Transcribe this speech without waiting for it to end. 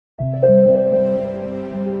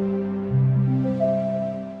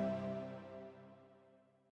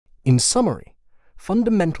In summary,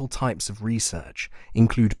 fundamental types of research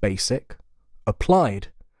include basic, applied,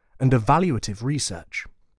 and evaluative research.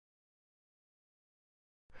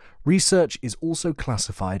 Research is also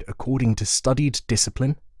classified according to studied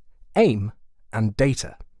discipline, aim, and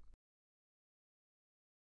data.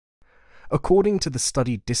 According to the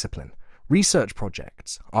studied discipline, research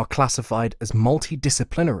projects are classified as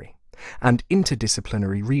multidisciplinary and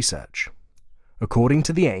interdisciplinary research. According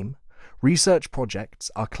to the aim, research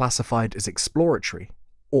projects are classified as exploratory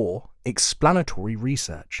or explanatory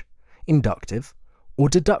research, inductive or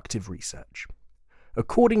deductive research.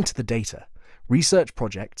 According to the data, research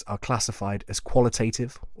projects are classified as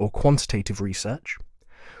qualitative or quantitative research,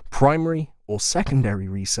 primary or secondary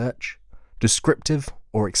research, descriptive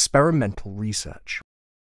or experimental research.